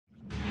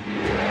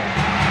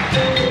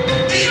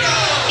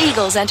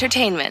Eagles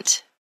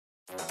Entertainment.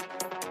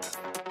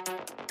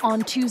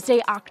 On Tuesday,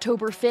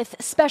 October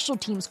 5th, special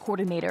teams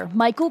coordinator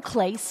Michael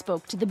Clay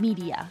spoke to the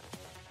media.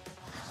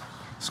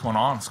 What's going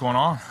on? What's going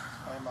on?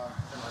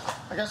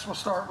 I guess we'll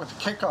start with the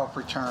kickoff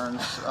returns.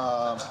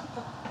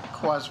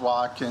 Quez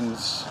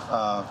Watkins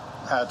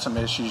had some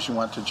issues. You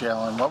went to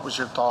Jalen. What was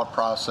your thought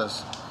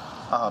process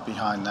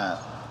behind that?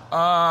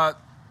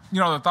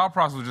 The thought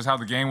process was just how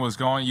the game was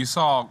going. You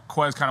saw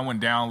Quez kind of went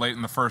down late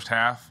in the first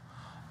half.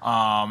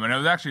 And it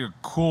was actually a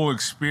cool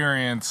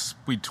experience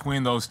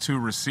between those two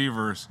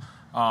receivers.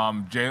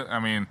 And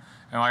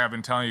like I've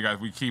been telling you guys,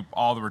 we keep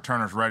all the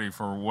returners ready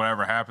for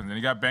whatever happens. And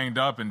he got banged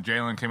up, and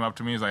Jalen came up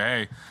to me. He's like,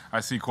 hey,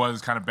 I see Quez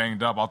is kind of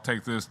banged up. I'll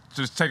take this,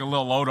 just take a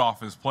little load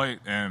off his plate.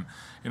 And,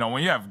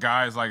 when you have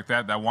guys like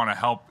that want to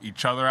help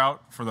each other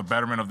out for the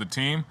betterment of the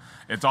team,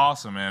 it's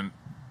awesome. And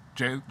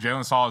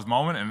Jalen saw his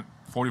moment, and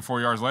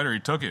 44 yards later, he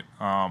took it.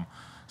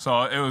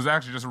 So it was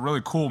actually just a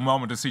really cool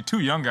moment to see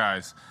two young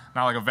guys,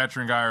 not like a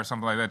veteran guy or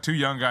something like that, two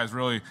young guys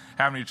really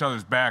having each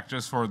other's back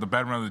just for the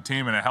betterment of the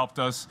team, and it helped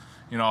us,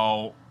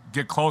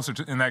 get closer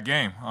in that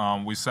game.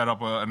 We set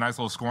up a nice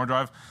little scoring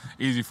drive,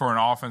 easy for an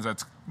offense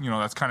that's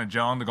kind of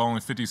gelling to go only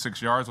 56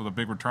 yards with a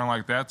big return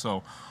like that.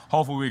 So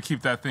hopefully we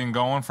keep that thing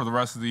going for the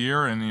rest of the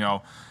year, and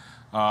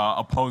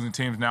opposing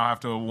teams now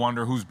have to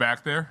wonder who's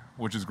back there,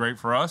 which is great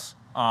for us.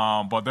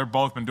 But they've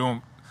both been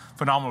doing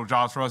phenomenal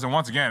jobs for us, and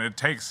once again, it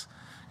takes,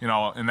 in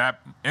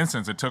that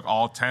instance, it took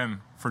all 10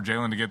 for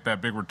Jalen to get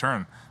that big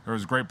return. There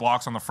was great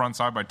blocks on the front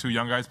side by two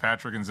young guys,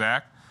 Patrick and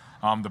Zach.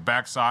 The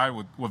backside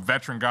with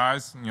veteran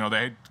guys,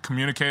 they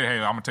communicated, hey,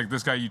 I'm going to take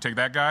this guy, you take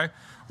that guy,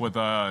 with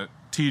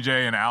TJ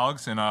and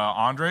Alex and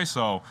Andre.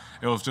 So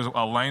it was just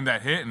a lane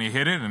that hit, and he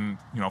hit it, and,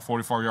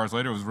 44 yards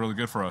later, it was really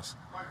good for us.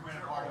 Mike, was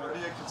there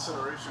already a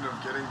consideration of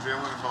getting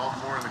Jalen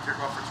involved more in the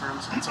kickoff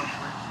returns at some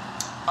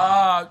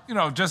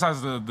point? Just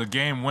as the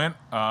game went,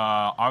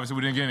 obviously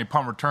we didn't get any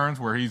punt returns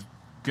where he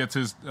gets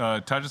his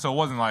touches, so it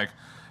wasn't like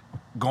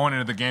going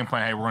into the game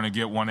plan, hey, we're going to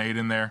get 1-8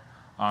 in there.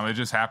 It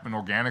just happened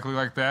organically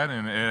like that,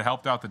 and it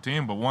helped out the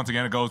team. But once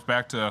again, it goes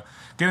back to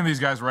getting these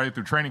guys ready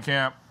through training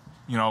camp.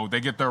 They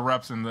get their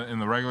reps in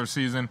the regular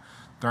season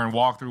during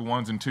walkthrough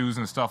 1s and 2s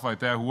and stuff like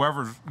that.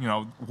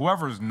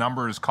 Whoever's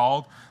number is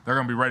called, they're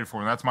going to be ready for it.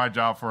 And that's my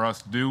job for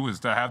us to do, is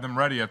to have them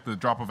ready at the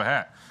drop of a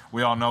hat.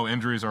 We all know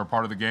injuries are a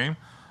part of the game.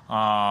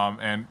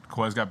 And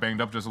Quez got banged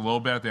up just a little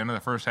bit at the end of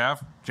the first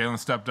half. Jalen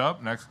stepped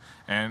up next,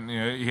 and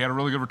he had a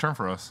really good return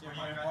for us. Were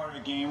you part of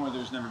a game where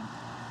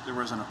there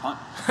wasn't a punt?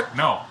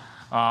 No.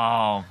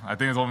 I think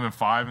there's only been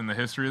 5 in the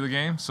history of the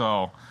game,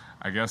 so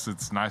I guess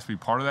it's nice to be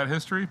part of that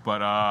history.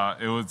 But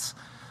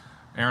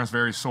Aaron's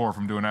very sore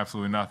from doing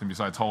absolutely nothing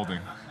besides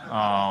holding.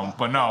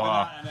 But no.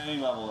 Not at any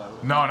level, though.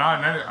 No,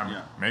 not at any.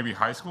 Maybe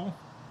high school,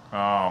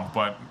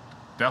 but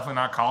definitely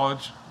not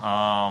college.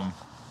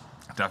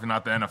 Definitely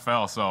not the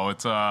NFL. So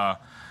it's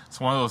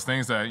one of those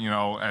things that,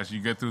 as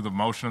you get through the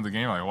motion of the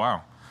game, like,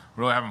 wow,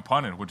 really haven't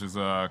punted, which is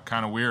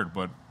kind of weird,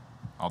 but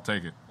I'll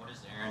take it. What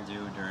does Aaron do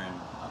during,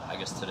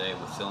 today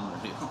with film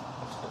review?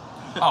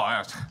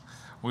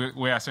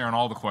 We asked Aaron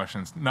all the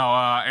questions. No,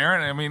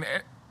 Aaron,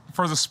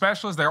 for the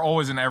specialists, they're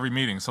always in every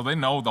meeting, so they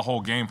know the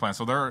whole game plan.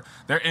 So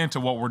they're into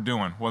what we're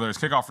doing, whether it's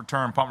kickoff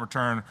return, punt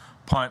return,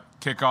 punt,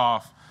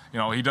 kickoff.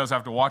 He does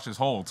have to watch his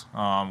holds,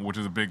 which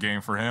is a big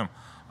game for him.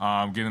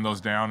 Getting those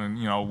down,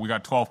 and we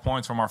got 12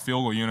 points from our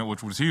field goal unit,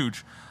 which was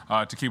huge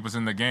to keep us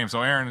in the game.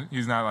 So Aaron,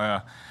 he's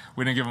not.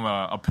 We didn't give him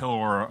a pillow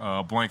or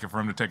a blanket for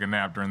him to take a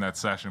nap during that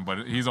session,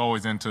 but he's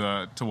always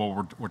into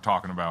what we're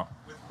talking about.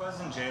 With Quez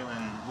and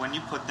Jalen, when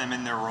you put them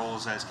in their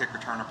roles as kick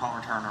returner,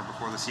 punt returner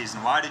before the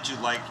season, why did you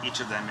like each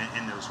of them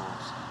in those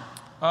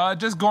roles?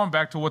 Just going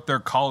back to what their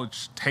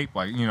college tape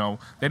like. They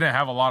didn't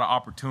have a lot of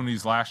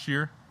opportunities last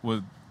year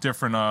with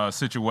different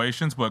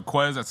situations, but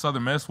Quez at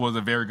Southern Miss was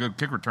a very good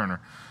kick returner.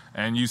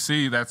 And you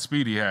see that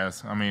speed he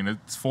has.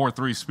 It's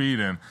 4.3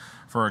 speed, and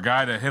for a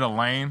guy to hit a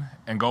lane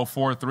and go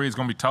 4.3, it's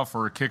going to be tough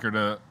for a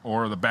kicker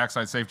or the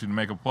backside safety to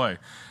make a play.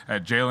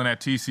 At Jalen at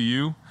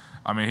TCU,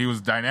 he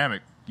was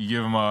dynamic. You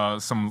give him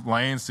some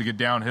lanes to get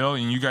downhill,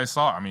 and you guys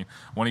saw it.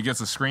 When he gets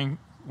a screen,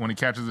 when he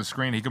catches a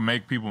screen, he can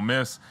make people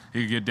miss.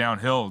 He can get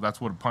downhill. That's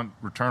what a punt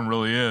return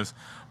really is.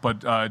 But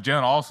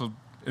Jalen also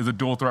is a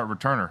dual threat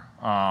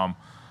returner,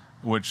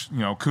 which,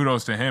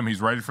 kudos to him.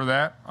 He's ready for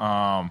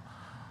that.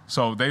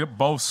 So they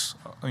both,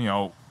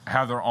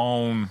 have their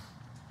own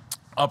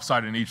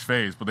upside in each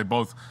phase, but they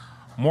both,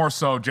 more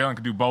so, Jalen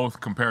can do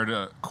both compared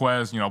to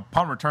Quez.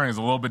 Punt return is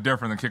a little bit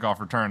different than kickoff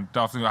return.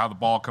 Definitely how the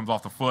ball comes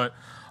off the foot,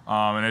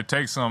 and it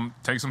takes some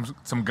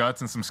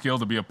guts and some skill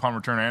to be a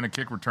punt returner and a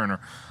kick returner.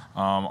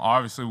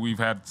 Obviously, we've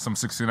had some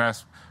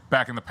success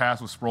back in the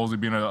past with Sproulsy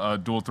being a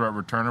dual threat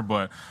returner,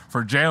 but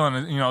for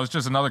Jalen, it's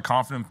just another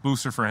confidence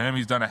booster for him.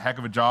 He's done a heck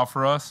of a job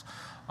for us.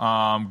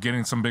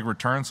 Getting some big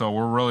returns, so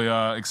we're really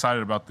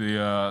excited about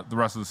the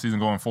rest of the season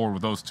going forward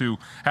with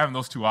having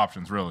those two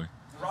options, really.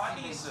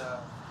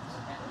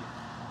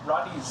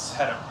 Rodney's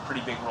had a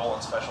pretty big role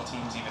in special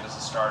teams, even as a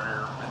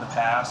starter in the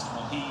past.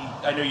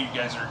 I know you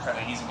guys are kind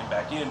of easing him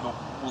back in, but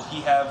will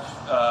he have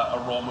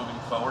a role moving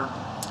forward?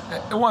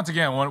 Once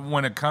again,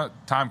 when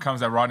time comes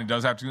that Rodney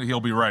does have to, he'll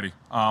be ready.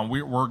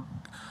 We're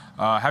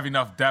have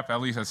enough depth, at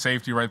least at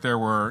safety right there,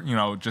 where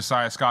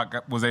Josiah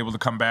Scott was able to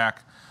come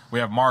back. We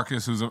have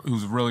Marcus, who's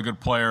a really good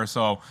player,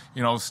 so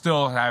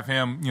still have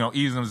him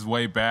easing his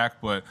way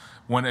back. But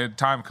when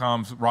time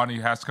comes, Rodney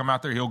has to come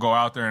out there. He'll go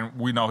out there, and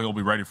we know he'll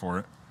be ready for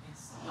it.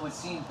 It would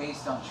seem,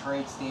 based on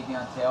traits,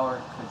 Davion Taylor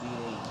could be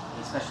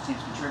a special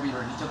teams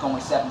contributor. He took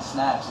only 7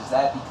 snaps. Is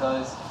that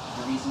because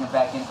you're easing him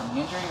back in from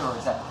the injury, or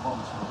is that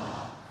performance related?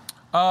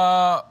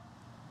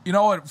 You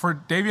know what? For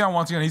Davion,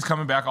 once again, he's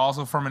coming back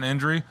also from an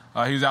injury.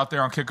 He was out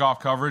there on kickoff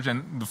coverage,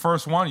 and the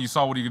first one, you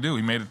saw what he could do.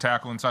 He made a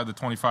tackle inside the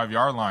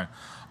 25-yard line.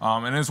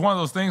 And it's one of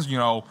those things,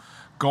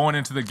 going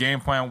into the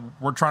game plan,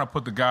 we're trying to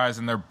put the guys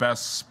in their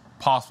best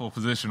possible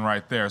position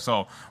right there.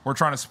 So we're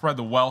trying to spread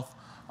the wealth.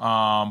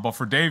 But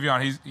for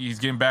Davion, he's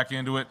getting back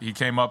into it. He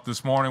came up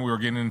this morning. We were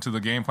getting into the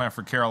game plan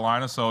for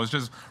Carolina. So it's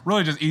just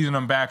really just easing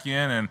him back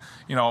in. And,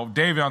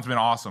 Davion's been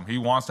awesome. He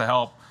wants to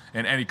help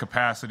in any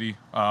capacity,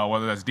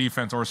 whether that's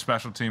defense or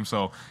special teams.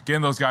 So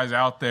getting those guys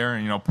out there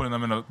and, putting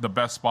them in the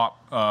best spot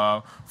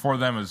for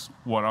them is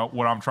what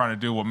I'm trying to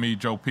do, what me,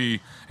 Joe P.,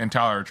 and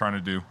Tyler are trying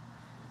to do.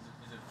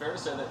 Is it fair to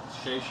say that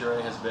Shea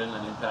Sherray has been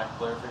an impact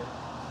player for you?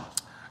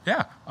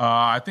 Yeah.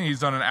 I think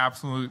he's done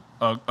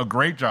a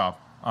great job.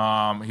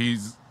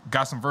 He's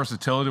got some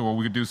versatility where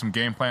we could do some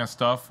game plan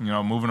stuff,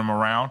 moving him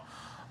around.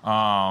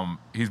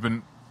 He's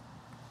been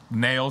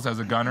nails as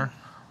a gunner.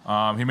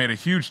 He made a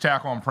huge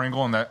tackle on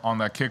Pringle on that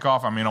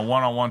kickoff. I mean, a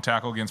one-on-one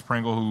tackle against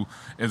Pringle, who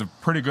is a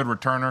pretty good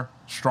returner,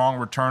 strong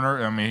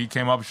returner. I mean, he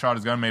came up, shot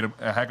his gun, made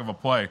a heck of a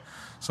play.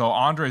 So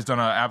Andre's done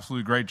an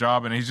absolutely great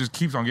job, and he just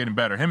keeps on getting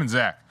better. Him and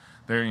Zach,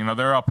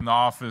 they're up in the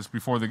office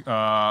before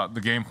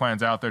the game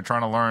plan's out there,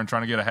 trying to learn,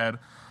 trying to get ahead.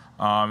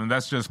 And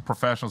that's just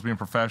professionals being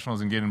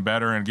professionals and getting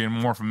better and getting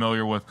more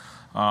familiar with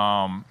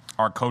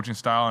our coaching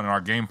style and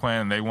our game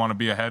plan. And they want to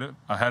be ahead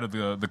of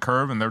the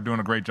curve, and they're doing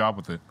a great job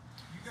with it.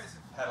 You guys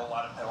have had a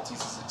lot of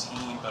penalties as a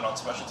team, but on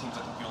special teams,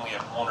 I think you only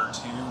have 1 or 2.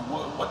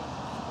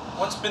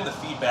 What's been the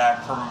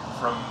feedback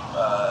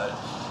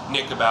from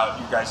Nick about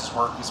you guys'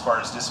 work as far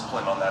as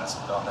discipline on that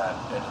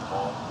end of the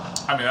ball?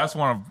 I mean, that's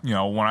one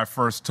of, when I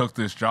first took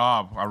this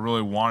job, I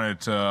really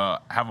wanted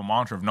to have a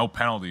mantra of no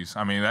penalties.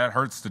 I mean, that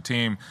hurts the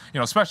team,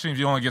 especially if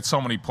you only get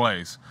so many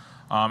plays.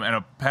 And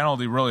a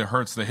penalty really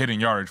hurts the hitting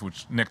yardage,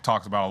 which Nick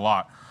talks about a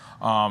lot.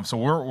 So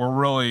we're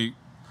really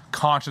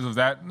conscious of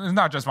that. It's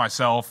not just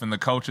myself and the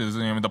coaches.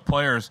 The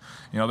players,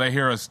 they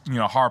hear us,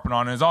 harping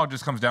on it. It all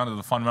just comes down to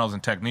the fundamentals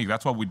and technique.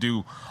 That's what we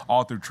do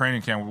all through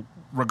training camp,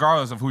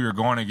 regardless of who you're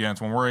going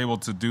against. When we're able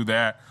to do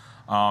that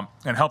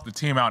and help the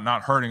team out,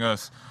 not hurting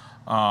us,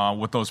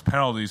 with those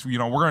penalties, we're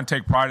going to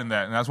take pride in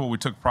that, and that's what we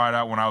took pride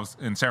out when I was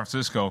in San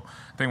Francisco.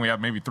 I think we had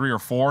maybe 3 or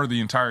 4 the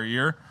entire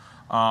year.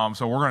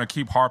 So we're going to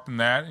keep harping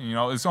that.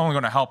 It's only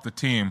going to help the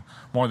team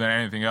more than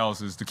anything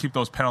else, is to keep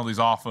those penalties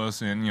off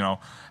us and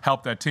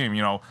help that team.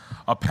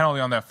 A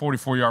penalty on that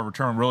 44-yard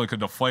return really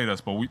could deflate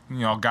us, but we,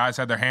 guys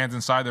had their hands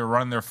inside, they were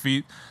running their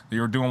feet, they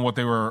were doing what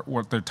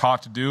they're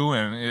taught to do,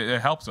 and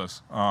it helps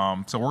us.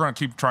 So we're going to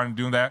keep trying to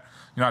do that,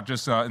 not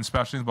just in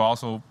special teams, but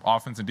also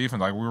offense and defense.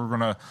 Like, we were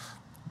going to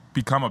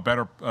become a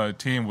better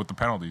team with the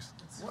penalties.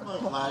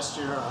 Last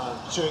year,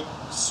 Jake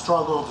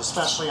struggled,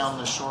 especially on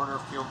the shorter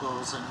field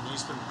goals, and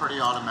he's been pretty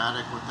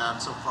automatic with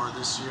that so far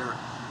this year.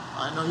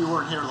 I know you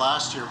weren't here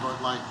last year, but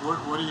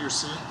what are you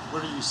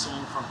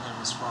seeing from him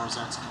as far as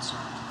that's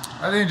concerned?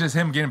 I think just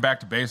him getting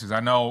back to basics.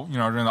 I know,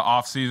 during the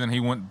off season, he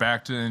went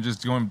back to and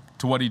just going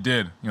to what he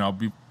did,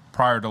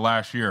 prior to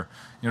last year.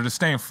 Just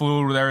staying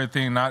fluid with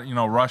everything, not,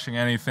 rushing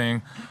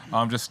anything,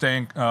 just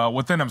staying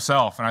within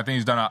himself. And I think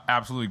he's done an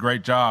absolutely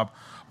great job.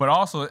 But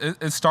also,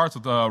 it starts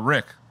with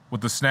Rick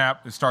with the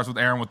snap. It starts with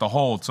Aaron with the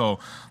hold. So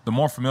the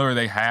more familiar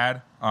they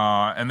had,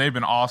 and they've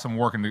been awesome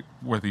working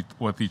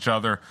with each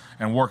other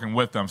and working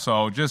with them.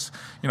 So just,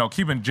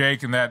 keeping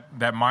Jake in that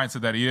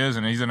mindset that he is,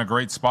 and he's in a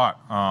great spot.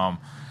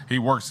 He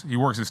works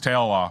his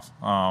tail off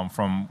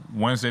from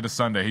Wednesday to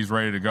Sunday. He's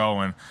ready to go,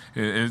 and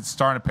it's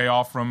starting to pay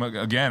off for him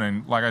again.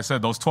 And like I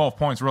said, those 12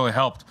 points really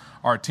helped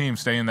our team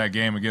stay in that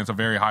game against a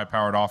very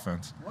high-powered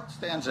offense. What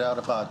stands out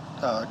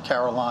about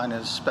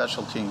Carolina's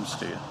special teams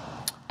to you?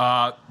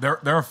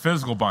 They're a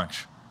physical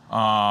bunch.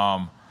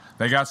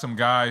 They got some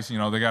guys, they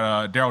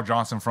got Daryl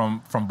Johnson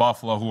from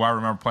Buffalo, who I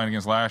remember playing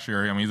against last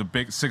year. I mean, he's a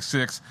big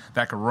 6'6"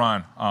 that could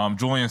run.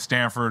 Julian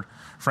Stanford,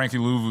 Frankie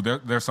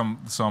Louvu, there's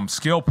some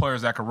skill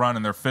players that could run,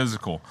 and they're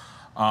physical.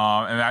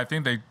 And I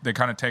think they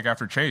kind of take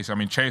after Chase. I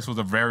mean, Chase was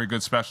a very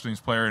good special teams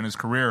player in his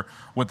career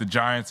with the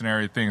Giants and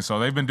everything. So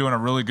they've been doing a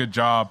really good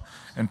job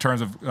in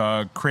terms of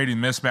creating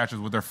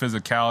mismatches with their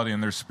physicality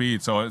and their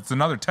speed. So it's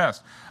another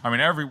test. I mean,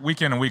 every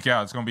week in and week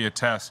out, it's going to be a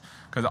test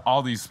because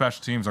all these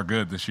special teams are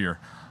good this year.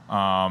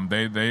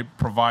 They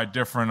provide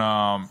different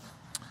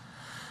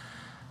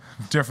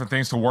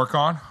things to work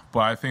on, but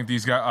I think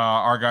these guys,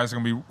 our guys,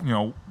 are going to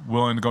be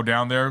willing to go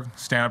down there,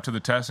 stand up to the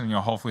test, and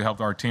hopefully help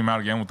our team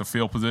out again with the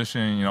field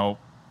position. And,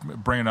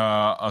 bring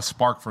a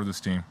spark for this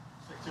team.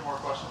 Take 2 more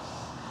questions.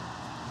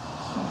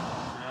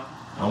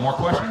 No more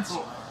questions?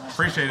 Cool.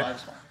 Appreciate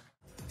it.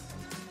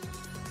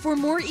 For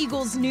more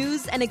Eagles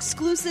news and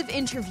exclusive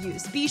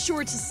interviews, be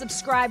sure to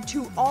subscribe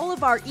to all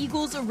of our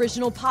Eagles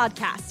original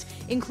podcasts,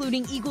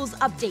 including Eagles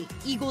Update,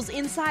 Eagles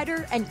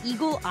Insider, and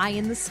Eagle Eye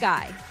in the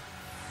Sky.